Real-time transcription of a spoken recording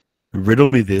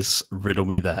Riddle me this, riddle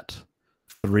me that.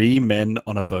 Three men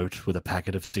on a boat with a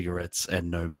packet of cigarettes and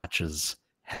no matches.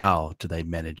 How do they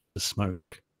manage to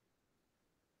smoke?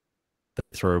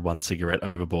 They throw one cigarette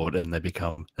overboard and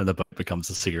the boat becomes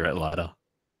a cigarette lighter.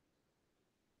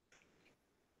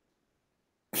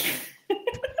 The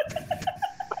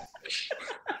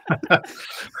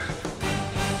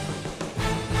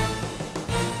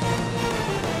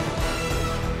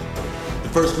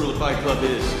first rule of Fight Club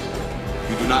is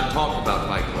you do not talk about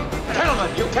Fight Club.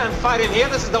 Gentlemen, you can't fight in here.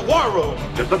 This is the war room.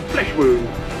 Just a flesh wound.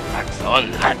 Axe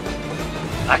on, hat.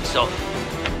 Axe off.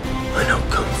 I know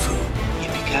Kung Fu.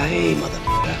 Yippee-ki-yay,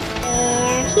 motherfucker.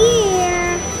 They're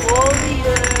here.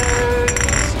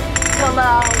 Warriors, come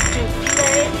out to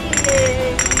play.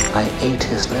 I ate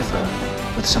his liver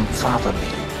with some fava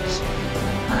beans.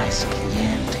 Nice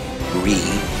Chianti.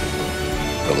 Greed,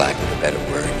 for lack of a better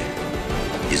word,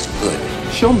 is good.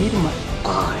 Show me the money.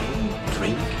 I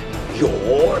drink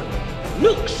your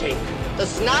milkshake. The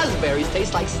snozberries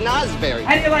taste like snozberries.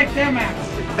 How do you like them apples?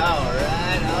 All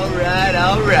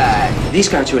right. These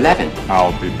go to 11.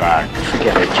 I'll be back.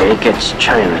 Forget it, Jake. It's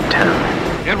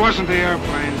Chinatown. It wasn't the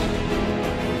airplanes.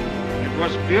 It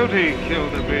was beauty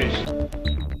killed the beast.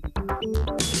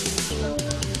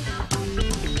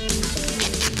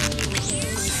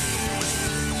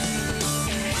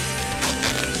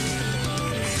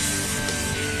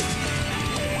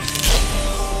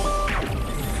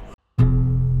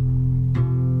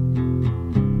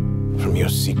 From your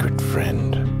secret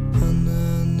friend.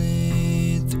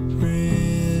 Underneath the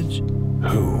bridge,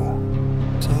 Who?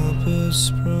 Topper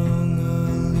sprung a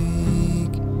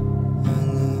leak,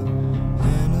 and the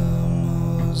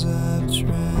animals I've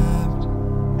trapped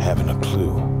Having a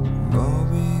clue. all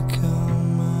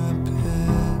become my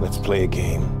pet. Let's play a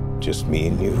game. Just me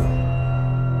and you.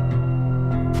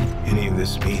 Any of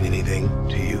this mean anything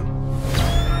to you?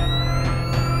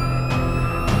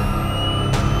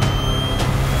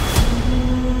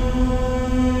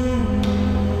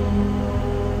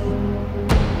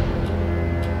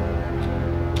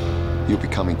 You're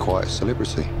becoming quite a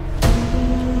celebrity.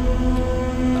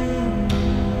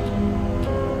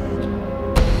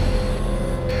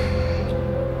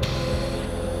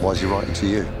 Why is he writing to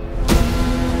you?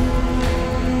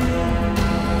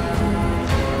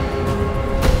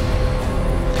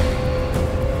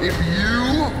 If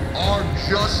you are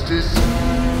justice,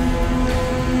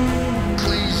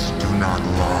 please do not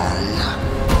lie.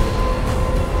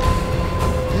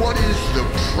 What is the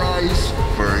price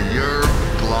for your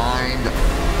blind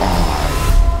eye?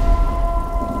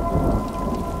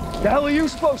 The hell are you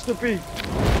supposed to be?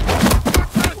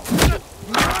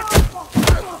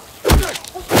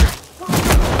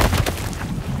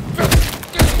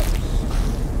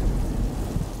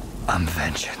 I'm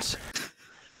vengeance.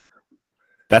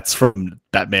 That's from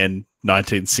Batman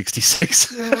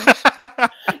 1966.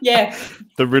 Yeah.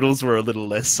 The riddles were a little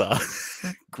less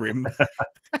grim.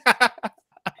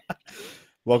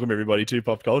 Welcome, everybody, to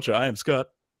Pop Culture. I am Scott.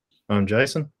 I'm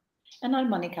Jason. And I'm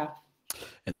Monica.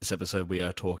 In this episode, we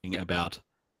are talking about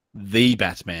the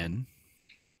Batman.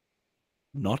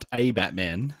 Not a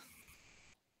Batman.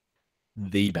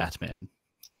 The Batman.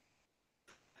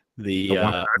 The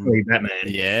only Batman.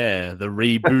 Yeah, the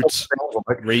reboot,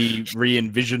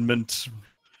 re-envisionment,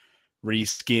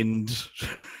 reskinned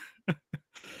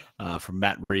from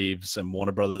Matt Reeves and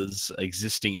Warner Brothers,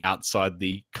 existing outside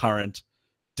the current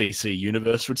DC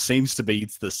universe, which seems to be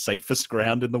the safest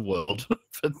ground in the world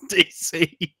for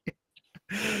DC.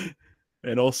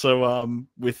 And also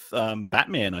with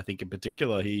Batman, I think in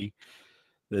particular,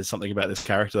 there's something about this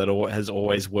character that has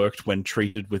always worked when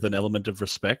treated with an element of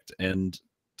respect, and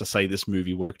to say this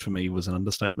movie worked for me was an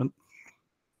understatement.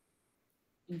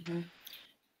 Mm-hmm.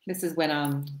 This is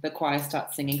when the choir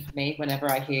starts singing for me whenever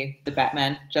I hear the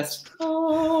Batman just,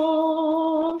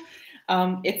 oh.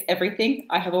 It's everything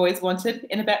I have always wanted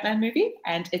in a Batman movie,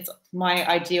 and it's my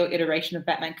ideal iteration of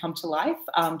Batman come to life,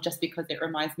 just because it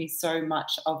reminds me so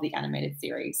much of the animated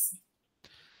series.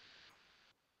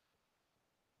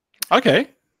 Okay.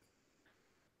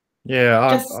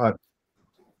 Yeah,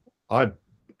 I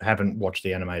haven't watched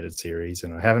the animated series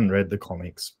and I haven't read the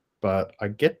comics, but I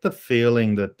get the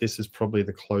feeling that this is probably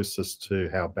the closest to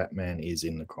how Batman is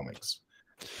in the comics.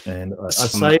 And I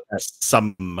say that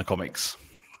some comics.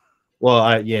 Well,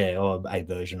 or a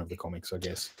version of the comics, I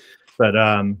guess. But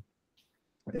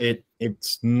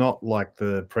it's not like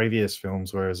the previous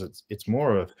films, whereas it's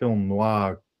more of a film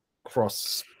noir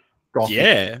cross gothic.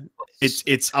 Yeah.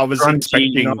 It's. I was Grungy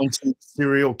expecting 90s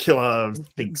serial killer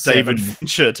David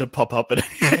Fincher to pop up and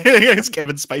it's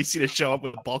Kevin Spacey to show up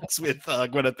with a box with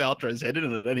Gwyneth Paltrow's head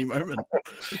in it at any moment.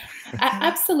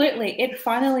 Absolutely. It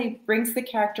finally brings the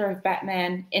character of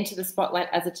Batman into the spotlight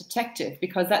as a detective,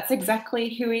 because that's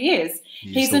exactly who he is.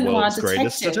 He's a noir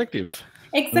detective.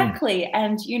 Exactly.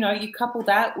 And, you know, you couple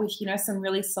that with, you know, some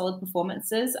really solid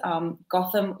performances.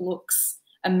 Gotham looks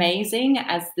amazing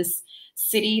as this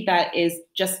city that is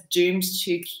just doomed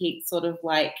to keep sort of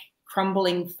like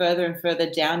crumbling further and further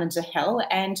down into hell.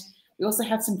 And we also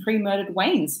have some pre-murdered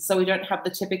Waynes, so we don't have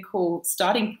the typical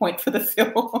starting point for the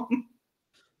film.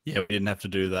 Yeah, we didn't have to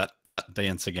do that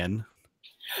dance again.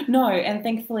 No, and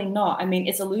thankfully not. I mean,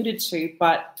 it's alluded to,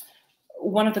 but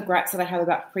one of the gripes that I have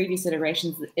about previous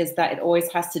iterations is that it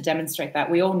always has to demonstrate that.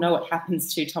 We all know what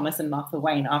happens to Thomas and Martha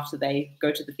Wayne after they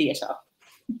go to the theatre.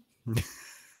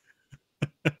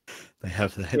 They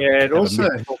have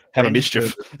a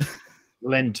mischief.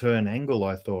 Len Turn angle,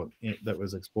 I thought, that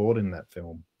was explored in that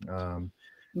film.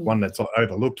 One that's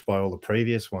overlooked by all the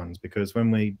previous ones, because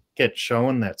when we get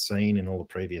shown that scene in all the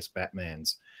previous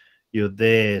Batmans, you're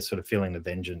there sort of feeling the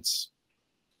vengeance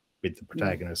with the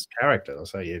protagonist character.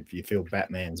 So you feel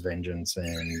Batman's vengeance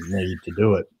and need to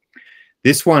do it.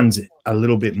 This one's a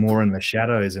little bit more in the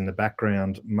shadows, in the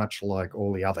background, much like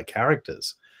all the other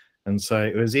characters. And so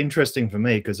it was interesting for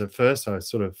me, because at first I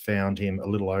sort of found him a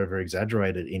little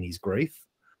over-exaggerated in his grief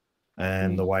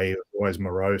and the way he was always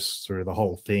morose through the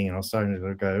whole thing. And I was starting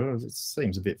to go, oh, it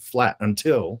seems a bit flat,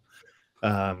 until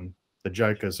the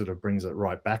Joker sort of brings it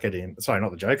right back at him. Sorry,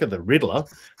 not the Joker, the Riddler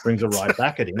brings it right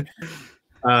back at him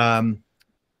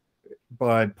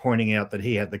by pointing out that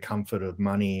he had the comfort of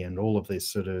money and all of this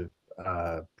sort of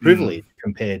privilege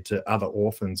compared to other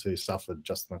orphans who suffered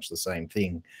just much the same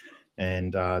thing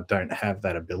and don't have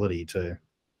that ability to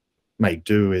make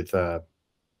do with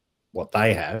what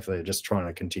they have. They're just trying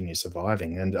to continue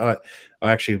surviving. And I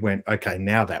actually went, okay,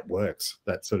 now that works.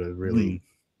 That sort of really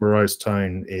morose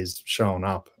tone is shown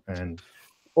up and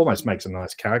almost makes a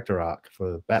nice character arc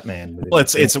for Batman. Well,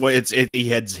 he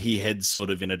heads sort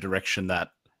of in a direction that,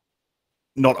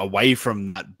 not away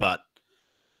from that, but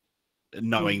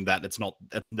knowing that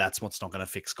that's what's not going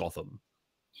to fix Gotham.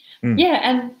 Yeah,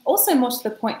 and also more to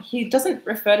the point, he doesn't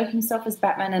refer to himself as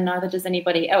Batman, and neither does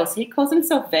anybody else. He calls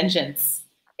himself Vengeance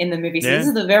in the movie. So these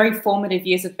are the very formative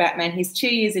years of Batman. He's 2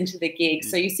 years into the gig.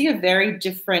 So you see a very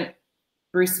different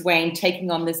Bruce Wayne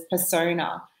taking on this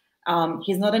persona.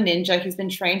 He's not a ninja. He's been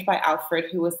trained by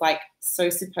Alfred, who was like so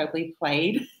superbly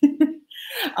played.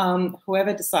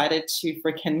 Whoever decided to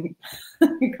freaking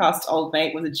cast Old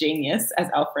Mate was a genius as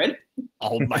Alfred.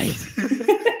 Old Mate.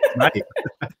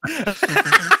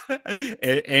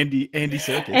 Andy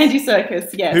Serkis. Andy Serkis,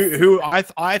 yes. Who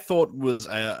I thought was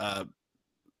a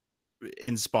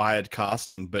inspired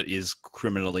casting, but is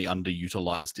criminally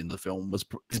underutilized in the film.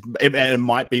 It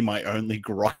might be my only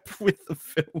gripe with the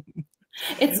film.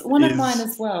 It's one of mine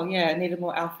as well. Yeah, needed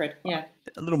more Alfred. Yeah,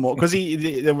 a little more, because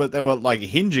they were like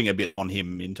hinging a bit on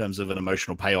him in terms of an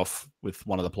emotional payoff with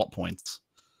one of the plot points.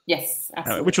 Yes,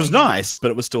 absolutely. Which was nice, but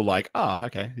it was still like,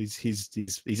 okay,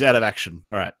 he's out of action.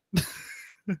 All right.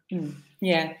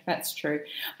 Yeah, that's true.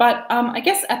 But I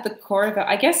guess at the core of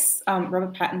it,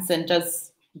 Robert Pattinson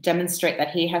does demonstrate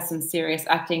that he has some serious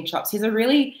acting chops. He's a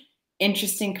really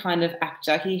interesting kind of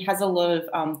actor. He has a lot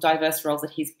of diverse roles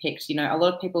that he's picked. You know, a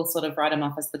lot of people sort of write him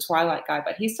off as the Twilight guy,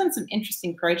 but he's done some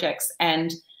interesting projects,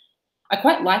 and I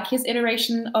quite like his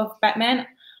iteration of Batman.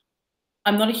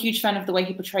 I'm not a huge fan of the way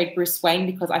he portrayed Bruce Wayne,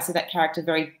 because I see that character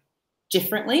very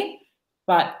differently,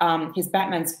 but his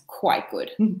Batman's quite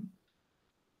good.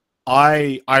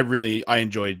 I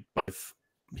enjoyed both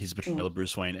his portrayal of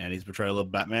Bruce Wayne and his portrayal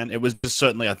of Batman. It was just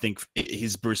certainly, I think,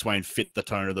 his Bruce Wayne fit the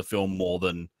tone of the film more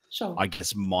than I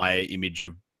guess my image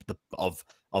of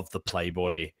the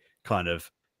Playboy kind of,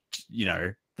 you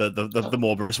know, the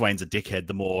more Bruce Wayne's a dickhead,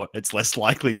 the more it's less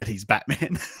likely that he's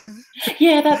Batman.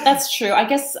 Yeah, that's true. I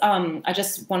guess I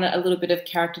just wanted a little bit of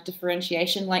character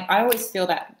differentiation. Like, I always feel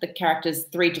that the characters,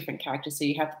 3 different characters. So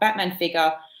you have the Batman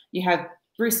figure, you have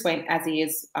Bruce Wayne as he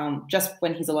is just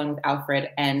when he's alone with Alfred,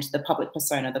 and the public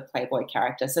persona, the Playboy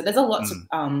character. So there's a lot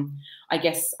to,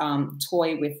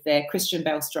 toy with there. Christian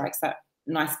Bale strikes that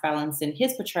nice balance in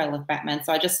his portrayal of Batman.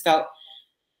 So I just felt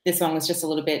this one was just a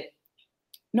little bit,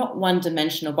 not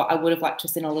one-dimensional, but I would have liked to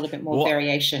have seen a little bit more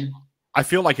variation. I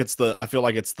feel like it's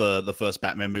the first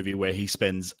Batman movie where he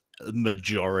spends the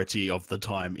majority of the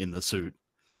time in the suit.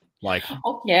 Like,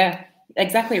 oh yeah,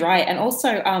 exactly right. And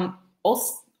also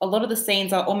a lot of the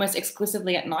scenes are almost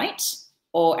exclusively at night,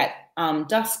 or at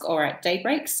dusk, or at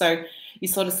daybreak. So you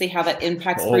sort of see how that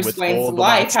impacts Bruce Wayne's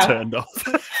life. Turned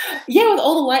off. Yeah, with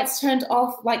all the lights turned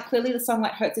off, like clearly the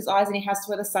sunlight hurts his eyes and he has to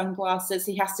wear the sunglasses.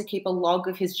 He has to keep a log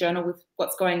of his journal with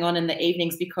what's going on in the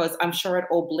evenings because I'm sure it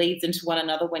all bleeds into one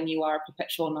another when you are a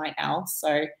perpetual night owl.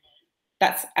 So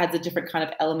that adds a different kind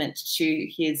of element to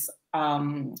his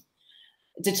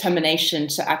determination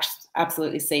to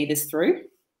absolutely see this through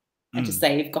and to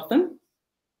save Gotham.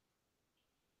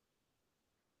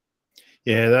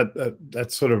 Yeah,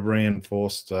 that sort of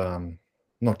reinforced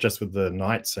not just with the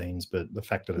night scenes, but the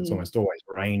fact that it's almost always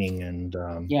raining and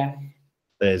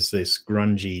there's this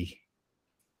grungy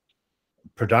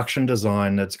production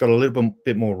design that's got a little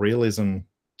bit more realism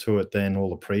to it than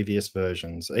all the previous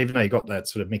versions. Even though you got that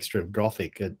sort of mixture of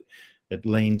Gothic, it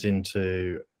leans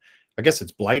into, I guess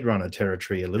it's Blade Runner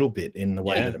territory a little bit in the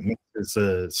way that it mixes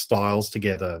the styles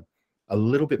together a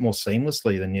little bit more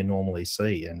seamlessly than you normally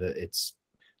see, and it's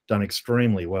done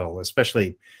extremely well,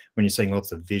 especially when you're seeing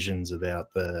lots of visions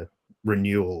about the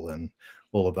renewal and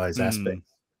all of those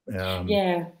aspects.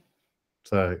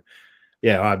 So,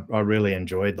 yeah, I really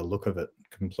enjoyed the look of it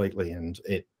completely, and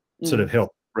it sort of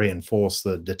helped reinforce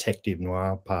the detective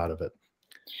noir part of it.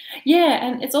 Yeah,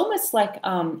 and it's almost like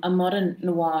a modern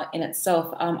noir in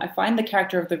itself. I find the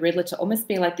character of the Riddler to almost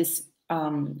be like this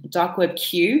dark web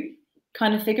Q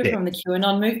kind of figure from the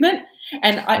QAnon movement.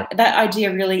 And that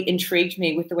idea really intrigued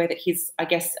me with the way that he's, I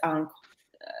guess,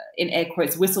 in air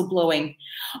quotes, whistleblowing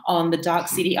on the dark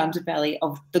city underbelly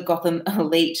of the Gotham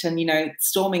elite and, you know,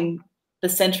 storming the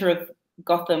center of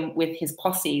Gotham with his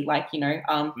posse, like, you know,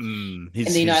 in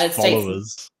the United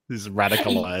States. His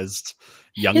radicalized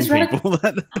young people.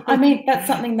 I mean, that's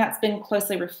something that's been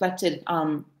closely reflected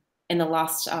in the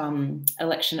last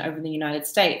election over in the United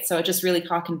States. So it just really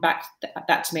harkened back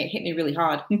that to me. It hit me really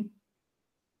hard.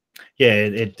 Yeah,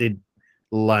 it did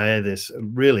layer this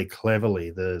really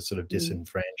cleverly, the sort of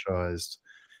disenfranchised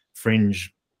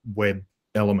fringe web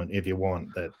element, if you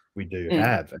want, that we do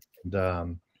have.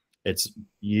 And it's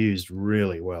used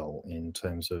really well in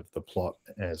terms of the plot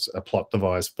as a plot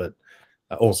device, but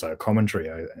also a commentary,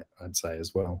 I'd say,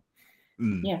 as well.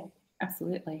 Yeah,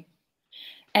 absolutely.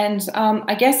 And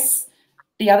I guess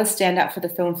the other standout for the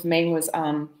film for me was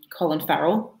Colin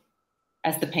Farrell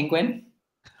as the Penguin.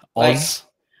 Oz.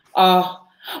 Oh,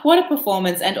 what a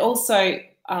performance. And also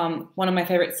one of my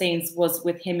favorite scenes was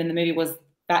with him in the movie was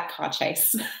that car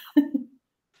chase.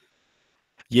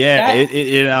 Yeah,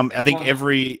 I think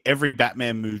every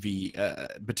Batman movie,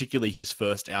 particularly his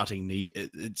first outing,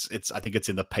 I think it's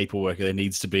in the paperwork. There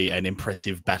needs to be an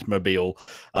impressive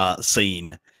Batmobile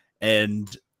scene,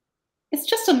 and it's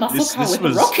just a muscle car with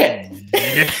a rocket.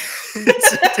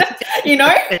 You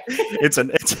know, it's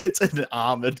an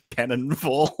armored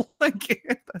cannonball. Like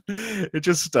it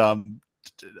just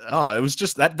it was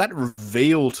just that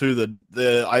reveal to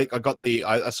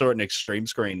I saw it in extreme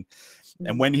screen.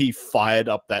 And when he fired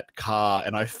up that car,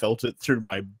 and I felt it through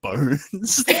my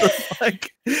bones,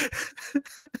 like,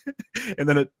 and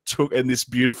then it took in this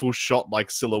beautiful shot,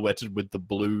 like silhouetted with the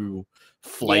blue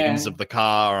flames of the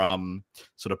car,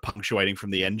 sort of punctuating from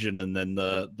the engine, and then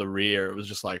the rear. It was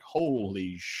just like,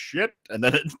 holy shit! And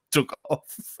then it took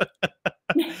off,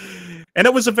 and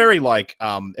it was a very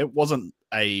it wasn't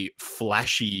a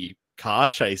flashy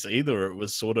car chase either. It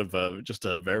was sort of just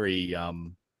a very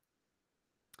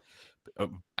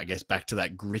I guess back to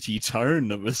that gritty tone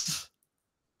that was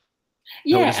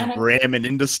ramming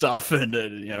into stuff, and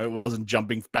it wasn't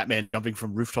Batman jumping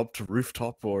from rooftop to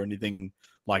rooftop or anything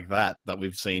like that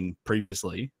we've seen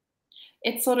previously.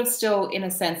 It's sort of still, in a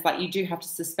sense, like you do have to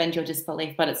suspend your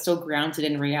disbelief, but it's still grounded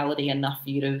in reality enough for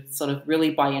you to sort of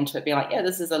really buy into it, be like, yeah,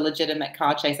 this is a legitimate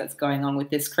car chase that's going on with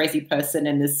this crazy person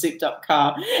in this souped up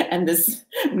car and this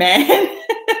man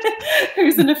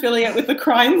who's an affiliate with the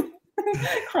crime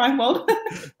world.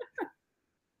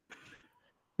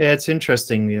 Yeah, it's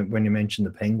interesting when you mentioned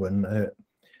the Penguin.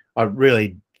 I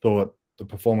really thought the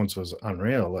performance was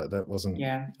unreal. That wasn't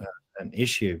an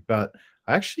issue, but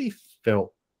I actually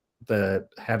felt that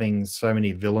having so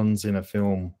many villains in a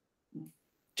film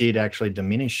did actually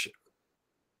diminish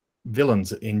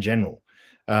villains in general.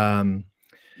 And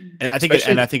I think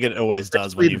it always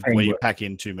does when you pack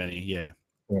in too many. Yeah.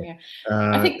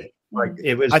 I think.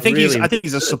 I think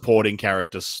he's a supporting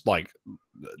character. Like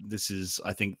this is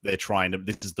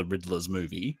the Riddler's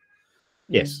movie.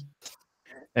 Yes,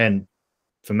 and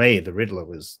for me, the Riddler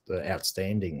was the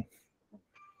outstanding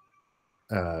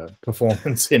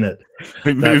performance in it.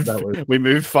 We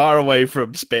moved far away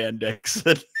from spandex.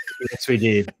 Yes, we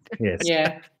did. Yes.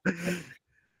 Yeah.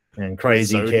 And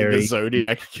crazy Carrie, the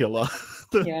Zodiac killer.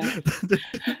 Yeah,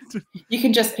 you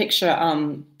can just picture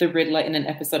the Riddler in an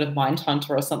episode of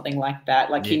Mindhunter or something like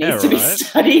that. Like he needs to be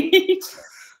studied.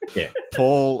 Yeah,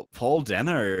 Paul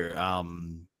Dano,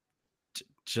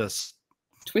 just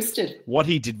twisted what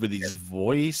he did with his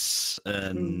voice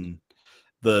and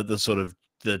the sort of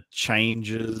the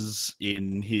changes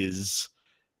in his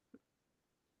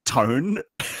tone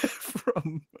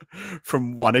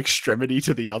from one extremity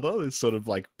to the other. This sort of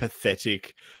like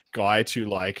pathetic guy to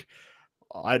like,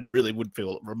 I really would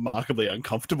feel remarkably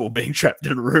uncomfortable being trapped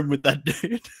in a room with that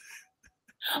dude.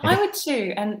 I would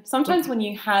too. And sometimes when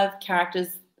you have characters,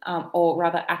 or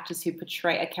rather actors who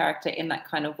portray a character in that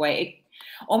kind of way, it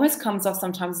almost comes off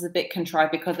sometimes as a bit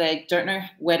contrived because they don't know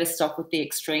where to stop with the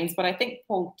extremes. But I think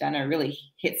Paul Dano really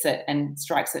hits it and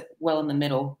strikes it well in the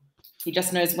middle. He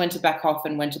just knows when to back off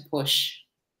and when to push.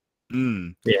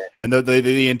 Yeah. And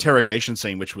the interrogation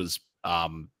scene, which was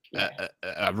a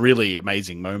really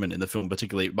amazing moment in the film,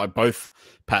 particularly by both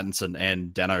Pattinson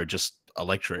and Dano, just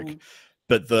electric.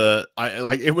 But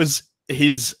he was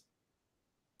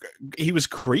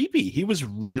creepy. He was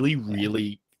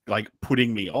really like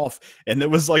putting me off. And there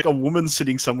was like a woman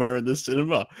sitting somewhere in the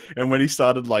cinema, and when he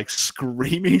started like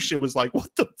screaming, she was like, "What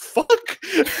the fuck?"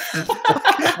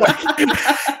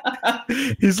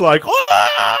 He's like,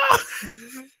 "Ah!"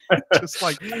 Just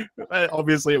like,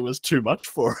 obviously it was too much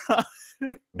for her.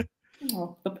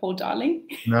 Oh, the poor darling.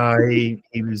 No, he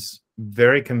was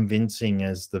very convincing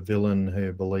as the villain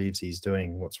who believes he's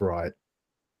doing what's right,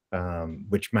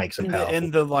 which makes him powerful.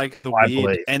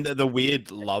 And the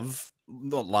weird love,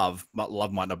 not love, but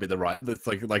love might not be the right. It's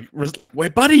like we're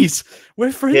buddies,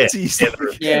 we're friends.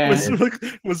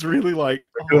 Was really like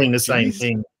we're doing the same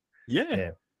thing.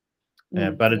 Yeah.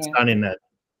 But it's done in that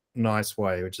nice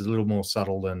way, which is a little more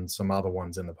subtle than some other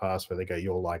ones in the past where they go,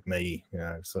 "You're like me,"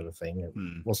 sort of thing. It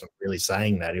wasn't really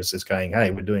saying that. He was just going,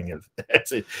 "Hey, we're doing it."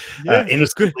 That's it.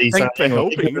 Innocently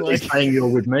saying you're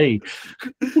with me.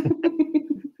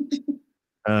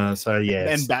 So yeah,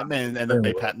 and Batman and then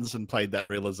Pattinson played that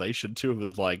realization too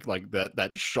of like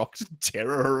that shocked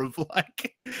terror of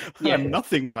like, I'm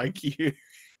nothing like you.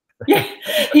 Yeah,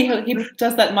 he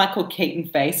does that Michael Keaton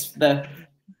face.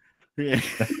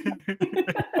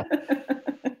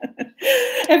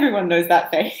 Everyone knows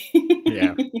that face.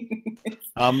 Yeah.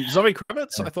 Zoe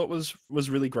Kravitz, I thought was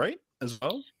really great as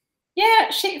well.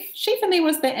 Yeah, she for me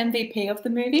was the MVP of the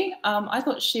movie. I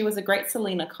thought she was a great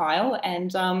Selena Kyle,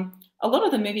 and a lot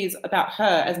of the movie is about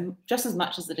her just as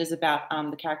much as it is about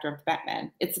the character of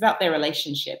Batman. It's about their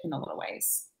relationship in a lot of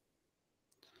ways.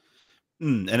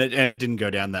 And it didn't go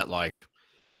down that like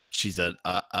she's a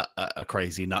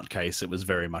crazy nutcase. It was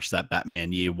very much that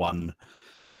Batman Year One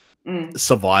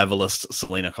survivalist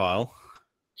Selena Kyle.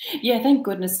 Yeah, thank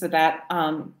goodness for that.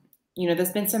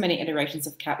 There's been so many iterations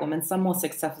of Catwoman, some more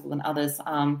successful than others.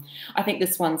 I think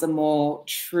this one's a more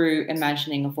true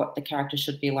imagining of what the character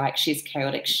should be like. She's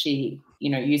chaotic. She,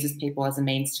 uses people as a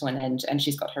means to an end, and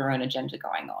she's got her own agenda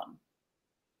going on,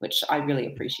 which I really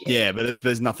appreciate. Yeah, but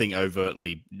there's nothing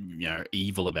overtly,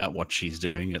 evil about what she's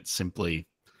doing. It's simply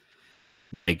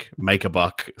make a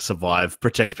buck, survive,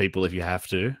 protect people if you have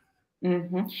to.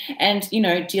 Mm-hmm. And,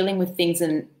 dealing with things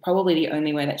in probably the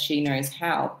only way that she knows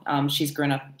how. She's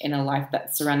grown up in a life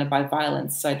that's surrounded by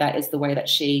violence. So that is the way that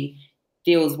she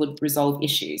feels would resolve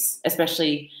issues,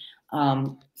 especially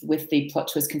with the plot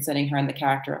twist concerning her and the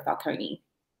character of Falcone.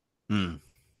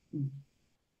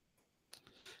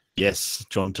 Yes,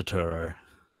 John Turturro.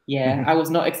 Yeah, I was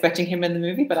not expecting him in the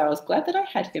movie, but I was glad that I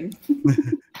had him.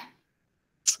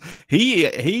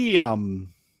 He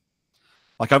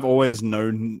like I've always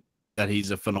known that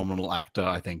he's a phenomenal actor,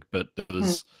 I think, but it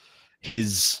was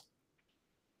his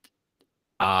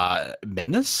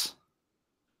menace.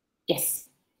 Yes.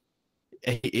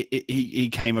 He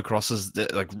came across as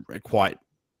quite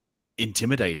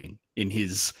intimidating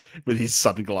with his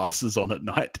sunglasses on at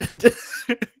night.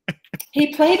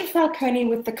 He played Falcone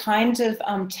with the kind of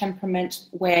temperament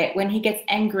where when he gets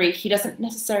angry, he doesn't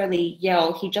necessarily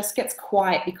yell. He just gets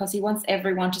quiet because he wants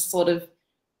everyone to sort of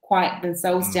quiet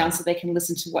themselves down so they can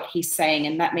listen to what he's saying.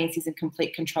 And that means he's in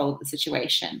complete control of the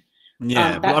situation.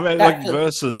 Yeah,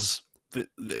 versus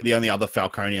the only other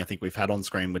Falcone I think we've had on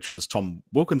screen, which was Tom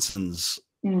Wilkinson's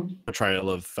portrayal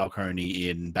of Falcone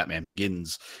in Batman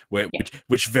Begins,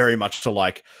 which very much to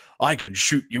like, I can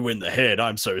shoot you in the head,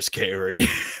 I'm so scary.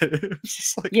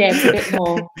 It's a bit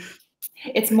more.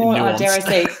 It's more, dare I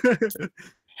say,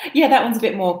 that one's a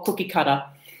bit more cookie cutter.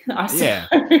 Yeah,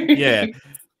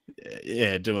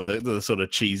 doing the sort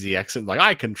of cheesy accent, like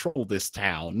I control this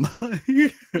town.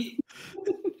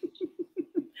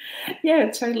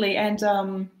 Yeah, totally. And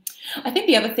I think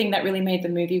the other thing that really made the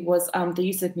movie was the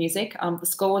use of music. The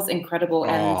score was incredible,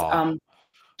 and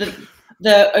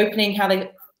the opening, how they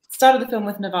started the film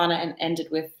with Nirvana and ended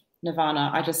with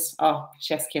Nirvana.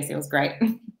 Chef's Kiss. It was great.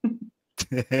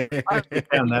 I actually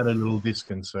found that a little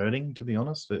disconcerting, to be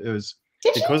honest. It was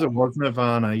because it was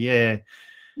Nirvana. Yeah,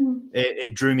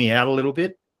 it drew me out a little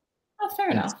bit. Oh,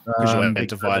 fair enough. Because you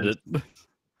identified it.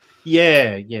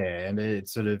 Yeah, and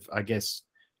it's sort of, I guess,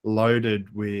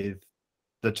 loaded with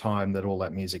the time that all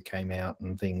that music came out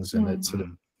and things, and it sort of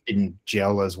didn't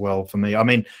gel as well for me. I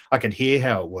mean, I could hear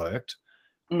how it worked,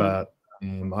 but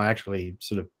I actually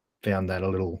sort of found that a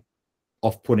little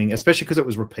off-putting, especially because it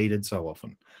was repeated so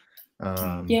often.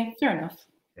 Yeah, fair enough.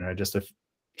 You know, just a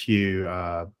few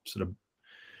sort of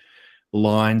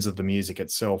lines of the music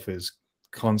itself is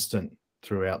constant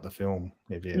throughout the film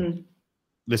if you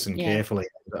listen carefully.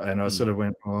 And I sort of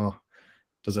went, oh,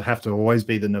 does it have to always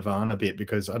be the Nirvana bit?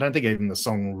 Because I don't think even the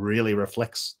song really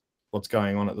reflects what's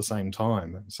going on at the same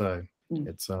time. So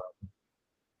it's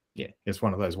it's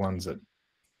one of those ones that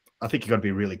I think you've got to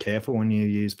be really careful when you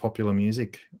use popular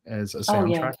music as a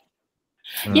soundtrack.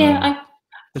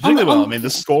 Particularly I mean, the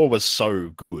score was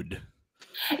so good.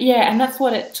 Yeah, and that's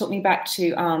what it took me back to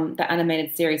the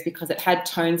animated series, because it had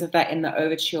tones of that in the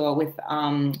overture with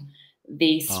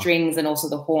the strings and also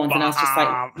the horns. And I was just like,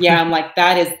 I'm like,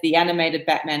 that is the animated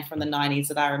Batman from the 90s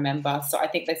that I remember. So I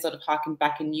think they sort of harkened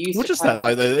back and used Not just that,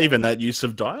 even that use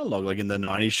of dialogue, like in the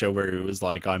 90s show where it was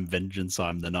like, I'm vengeance,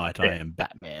 I'm the night, I am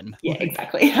Batman. Yeah,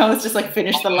 exactly. I was just like,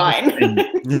 finish the line.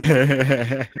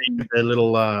 The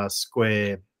little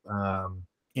square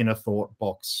inner thought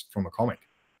box from a comic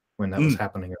when that was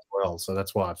happening as well. So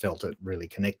that's why I felt it really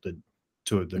connected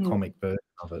to the comic version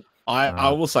of it. I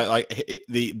will say, like,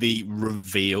 the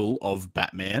reveal of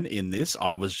Batman in this,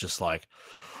 I was just like,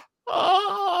 it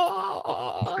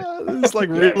was like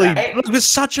really, it was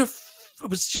such a, it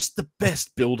was just the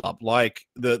best build up. Like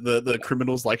the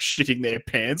criminals like shitting their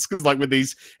pants, because like with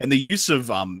these, and the use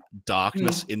of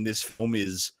darkness in this film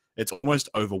is, it's almost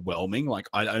overwhelming. Like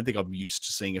I don't think I'm used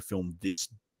to seeing a film this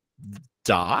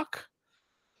dark.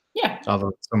 Yeah, other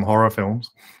than some horror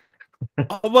films.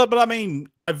 But I mean,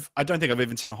 I don't think I've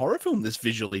even seen a horror film this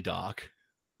visually dark.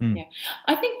 Yeah,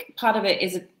 I think part of it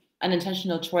is an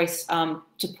intentional choice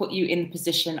to put you in the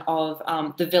position of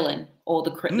the villain or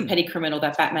the petty criminal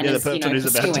that Batman is. The person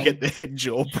who's about to get their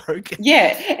jaw broken.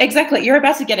 Yeah, exactly. You're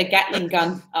about to get a Gatling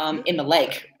gun in the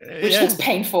leg, which looks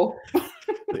painful.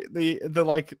 the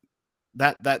like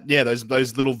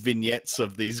those little vignettes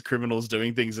of these criminals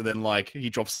doing things, and then like he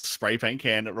drops a spray paint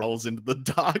can, it rolls into the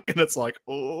dark, and it's like,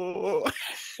 oh.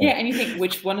 Yeah, and you think,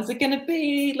 which one is it going to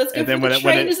be? Let's go for the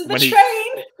train.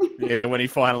 Train. When he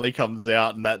finally comes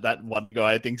out, and that one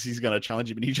guy thinks he's going to challenge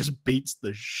him, and he just beats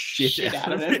the shit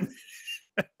out of him.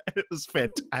 It was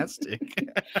fantastic.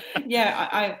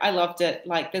 Yeah, I loved it.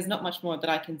 Like, there's not much more that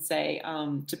I can say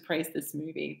to praise this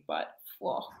movie, but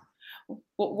whoa,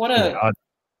 what a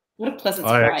pleasant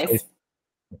surprise.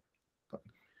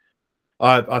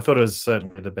 I thought it was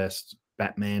certainly the best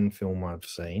Batman film I've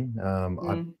seen.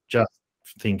 I just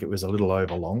think it was a little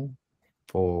overlong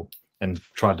and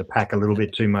tried to pack a little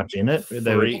bit too much in it.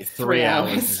 3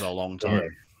 hours is a long time.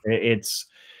 Yeah,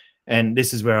 and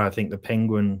this is where I think the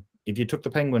Penguin, if you took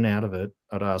the Penguin out of it,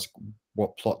 I'd ask,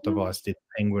 what plot device did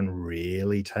Penguin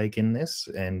really take in this?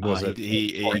 And was it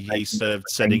he served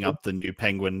setting up the new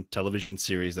Penguin television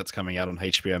series that's coming out on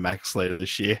HBO Max later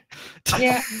this year?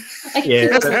 Yeah, I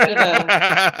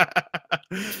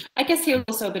guess he was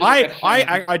also a bit.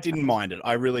 I didn't mind it.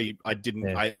 I didn't.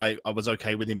 Yeah. I was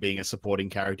okay with him being a supporting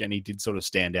character, and he did sort of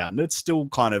stand out. And it's still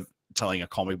kind of telling a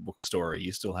comic book story.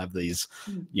 You still have these,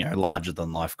 larger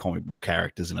than life comic book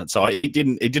characters in it. So it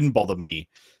didn't bother me.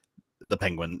 The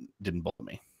Penguin didn't bother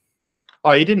me.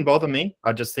 Oh, he didn't bother me.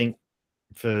 I just think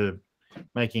for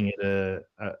making it a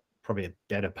probably a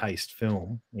better paced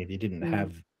film, if you didn't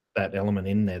have that element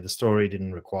in there, the story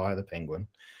didn't require the Penguin,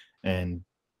 and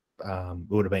it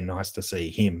would have been nice to see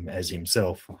him as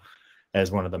himself,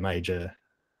 as one of the major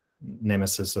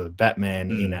nemesis of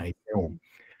Batman in a film,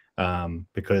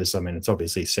 because I mean it's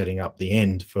obviously setting up the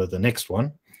end for the next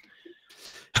one.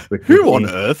 Who on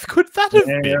earth could that have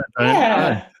been?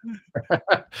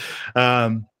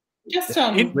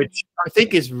 Which I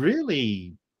think is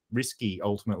really risky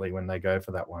ultimately when they go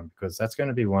for that one, because that's going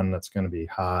to be one that's going to be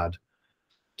hard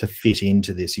to fit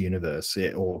into this universe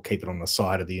or keep it on the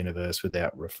side of the universe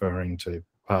without referring to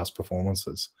past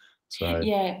performances. So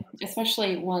yeah,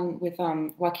 especially one with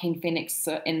Joaquin Phoenix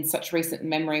in such recent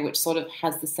memory, which sort of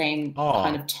has the same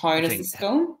kind of tone as this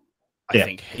film. I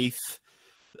think Heath.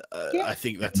 I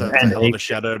think that's a hell of a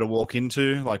shadow to walk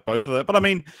into, like both of them. But I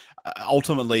mean,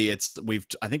 ultimately, I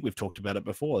think we've talked about it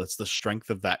before. It's the strength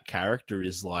of that character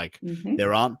is like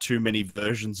there aren't too many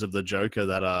versions of the Joker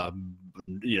that are,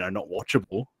 not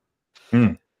watchable.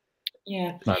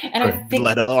 Yeah. No, And I think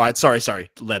Leto. All right, sorry,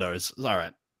 Leto's. All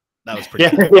right, that was pretty.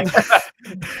 Yeah.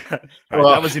 All right, Well,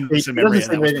 that was in he recent memory,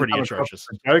 doesn't and that was seem pretty to come across atrocious.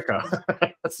 as a Joker.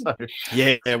 So,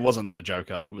 Yeah, it wasn't the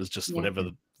Joker. It was just Yeah. whatever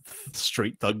the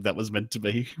street thug that was meant to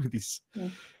be with his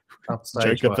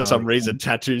upstage Joker. For some one. reason,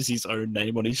 tattoos his own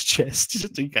name on his chest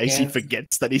just in case he Yes.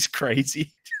 forgets that he's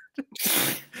crazy.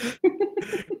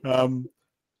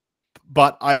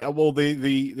 But I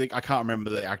I can't remember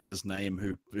the actor's name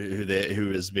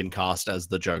who has been cast as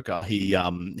the Joker. He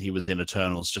was in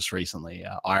Eternals just recently.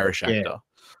 Irish actor.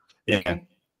 Yeah.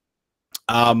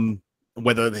 Okay.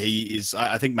 Whether he is,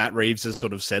 I think Matt Reeves has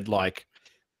sort of said like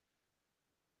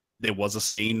there was a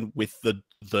scene with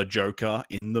the Joker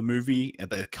in the movie at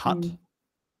the cut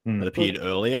that appeared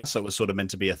earlier, so it was sort of meant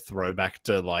to be a throwback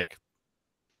to like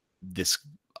this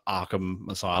Arkham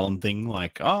Asylum thing,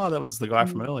 like, oh, that was the guy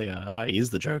from earlier. He is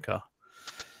the Joker.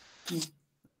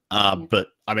 But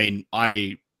I mean,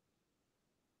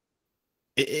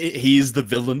 he is the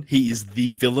villain. He is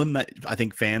the villain that I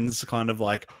think fans kind of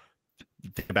like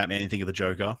think about Batman and think of the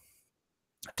Joker.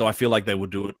 So I feel like they will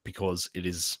do it because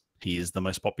he is the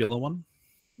most popular one.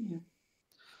 Yeah.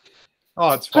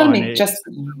 Oh, it's Part of fine. me It's just-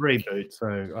 a reboot,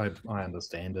 so I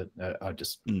understand it. I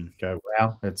just go,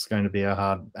 wow, it's going to be a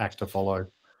hard act to follow.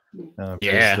 Because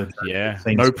the Joker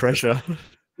seems No to- pressure.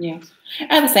 Yeah.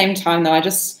 At the same time, though,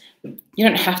 you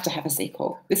don't have to have a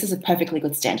sequel. This is a perfectly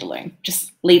good standalone.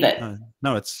 Just leave it.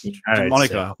 No, it's it's,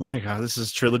 Monica. This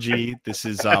is trilogy. This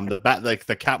is the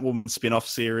Catwoman spin-off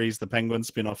series, the Penguin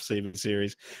spin-off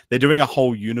series. They're doing a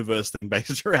whole universe thing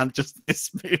based around just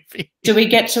this movie. Do we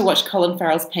get to watch Colin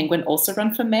Farrell's Penguin also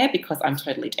run for mayor? Because I'm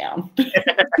totally down.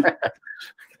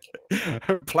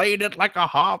 Played it like a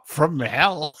harp from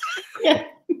hell. Yeah.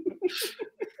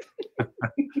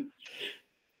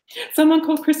 Someone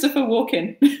called Christopher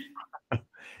Walken.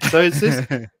 So is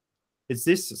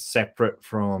this separate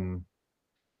from?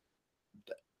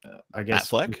 I guess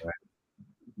Affleck?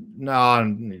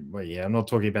 No, well, yeah, I'm not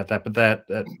talking about that. But that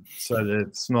so the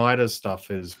Snyder stuff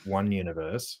is one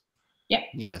universe. Yeah.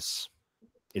 Yes.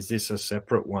 Is this a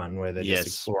separate one where they're Yes.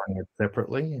 just exploring it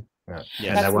separately? Right.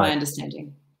 Yeah, That's my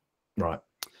understanding. Right.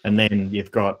 And then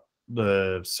you've got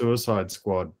the Suicide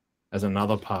Squad as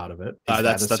another part of it. Is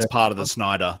That's that a part of the separate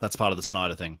Snyder. That's part of the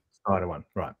Snyder thing. Snyder one,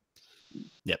 right?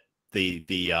 Yep. So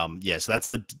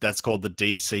that's called the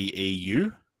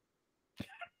DCEU.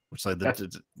 Which like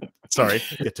sorry,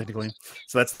 yeah, technically.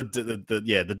 So that's the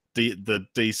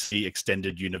DC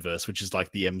extended universe, which is like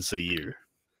the MCU.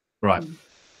 Right.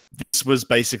 This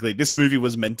movie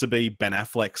was meant to be Ben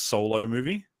Affleck's solo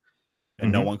movie,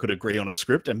 and no one could agree on a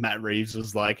script, and Matt Reeves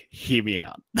was like, "Hear me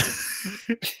out."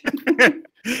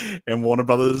 And Warner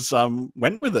Brothers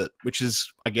went with it, which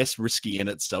is, I guess, risky in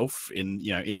itself in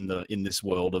this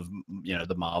world of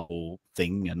the Marvel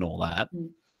thing and all that.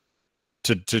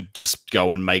 To just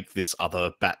go and make this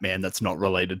other Batman that's not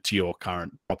related to your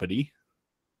current property,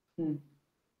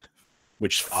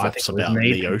 which I flops think it was about in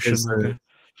neat the ocean. because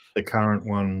the current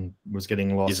one was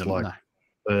getting lost Isn't, like no.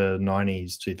 the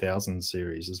 90s, 2000s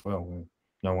series as well.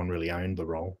 No one really owned the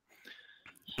role.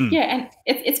 Yeah, and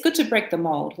it's good to break the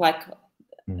mold. Like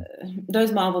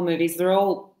those Marvel movies, they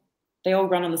all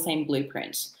run on the same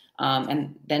blueprint,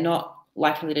 and they're not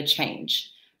likely to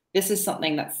change. This is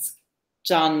something that's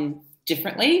done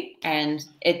differently, and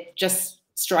it just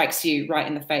strikes you right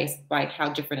in the face by how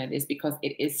different it is because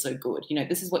it is so good.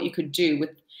 This is what you could do with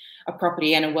a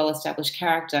property and a well-established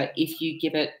character if you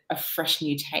give it a fresh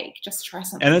new take. Just try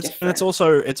something different. And it's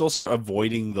also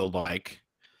avoiding the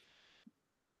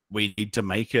we need to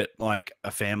make it like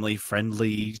a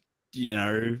family-friendly,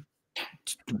 toy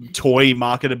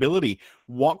marketability.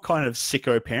 What kind of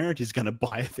sicko parent is going to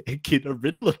buy their kid a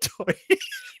Riddler toy?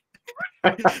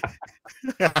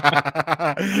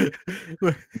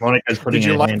 Monica's putting Did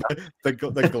you her like hand the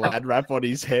Glad wrap on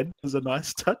his head? Was a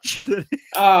nice touch.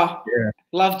 Oh, yeah.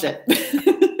 Loved it.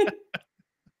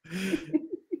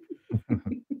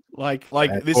 like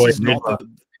this is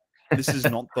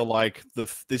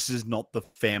not the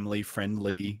family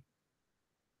friendly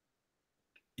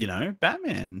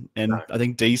Batman. And I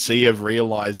think DC have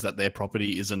realized that their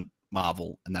property isn't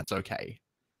Marvel, and that's okay.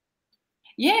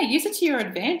 Yeah, use it to your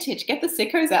advantage. Get the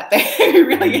sickos out there who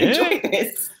really enjoy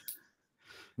this.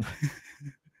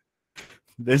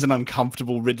 There's an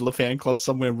uncomfortable Riddler fan club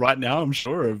somewhere right now, I'm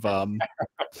sure, of what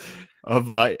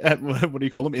do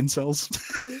you call them, incels?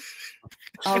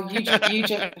 Oh, you just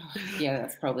yeah,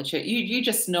 that's probably true. You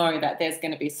just know that there's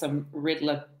going to be some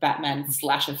Riddler Batman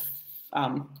slasher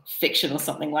fiction or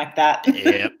something like that.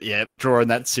 Yep. Drawing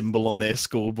that symbol on their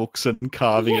school books and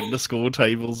carving it into school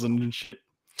tables and shit.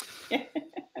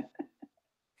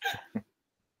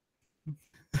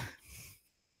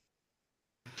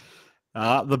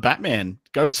 The Batman.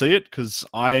 Go see it because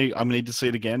I need to see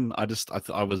it again. I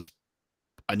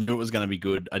knew it was going to be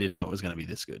good. I didn't know it was going to be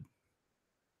this good.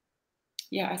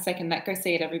 Yeah, I second that. Go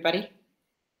see it, everybody.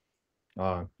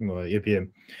 Well, if you're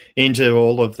into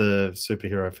all of the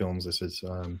superhero films, this is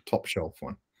top shelf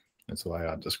one. That's the way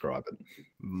I'd describe it.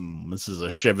 This is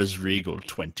a Chivas Regal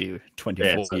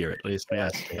 2024 year at least.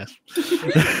 Yes.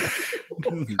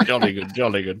 Jolly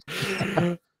good.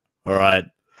 All right.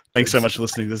 Thanks so much for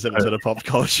listening to this episode of Pop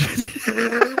Culture.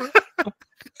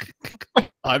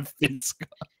 I've been Scott.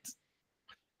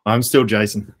 I'm still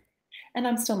Jason. And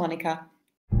I'm still Monica.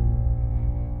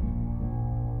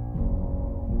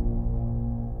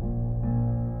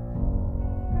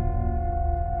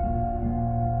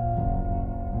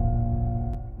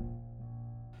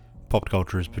 Pop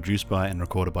Culture is produced by and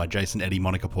recorded by Jason Eddy,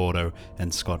 Monica Porto,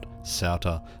 and Scott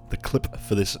Sauter. The clip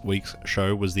for this week's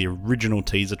show was the original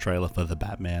teaser trailer for The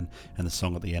Batman, and the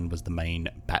song at the end was the main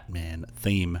Batman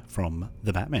theme from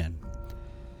The Batman.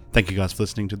 Thank you guys for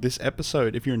listening to this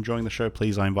episode. If you're enjoying the show,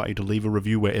 please I invite you to leave a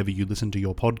review wherever you listen to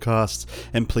your podcasts,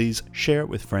 and please share it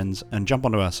with friends and jump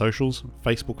onto our socials.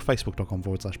 Facebook,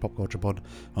 facebook.com/popculturepod.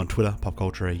 On Twitter,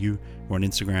 popcultureau. We're on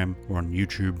Instagram. We're on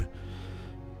YouTube.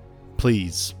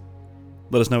 Please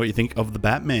let us know what you think of The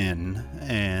Batman,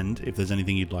 and if there's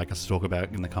anything you'd like us to talk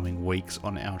about in the coming weeks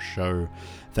on our show.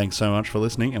 Thanks so much for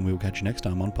listening, and we will catch you next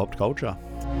time on Pop Culture.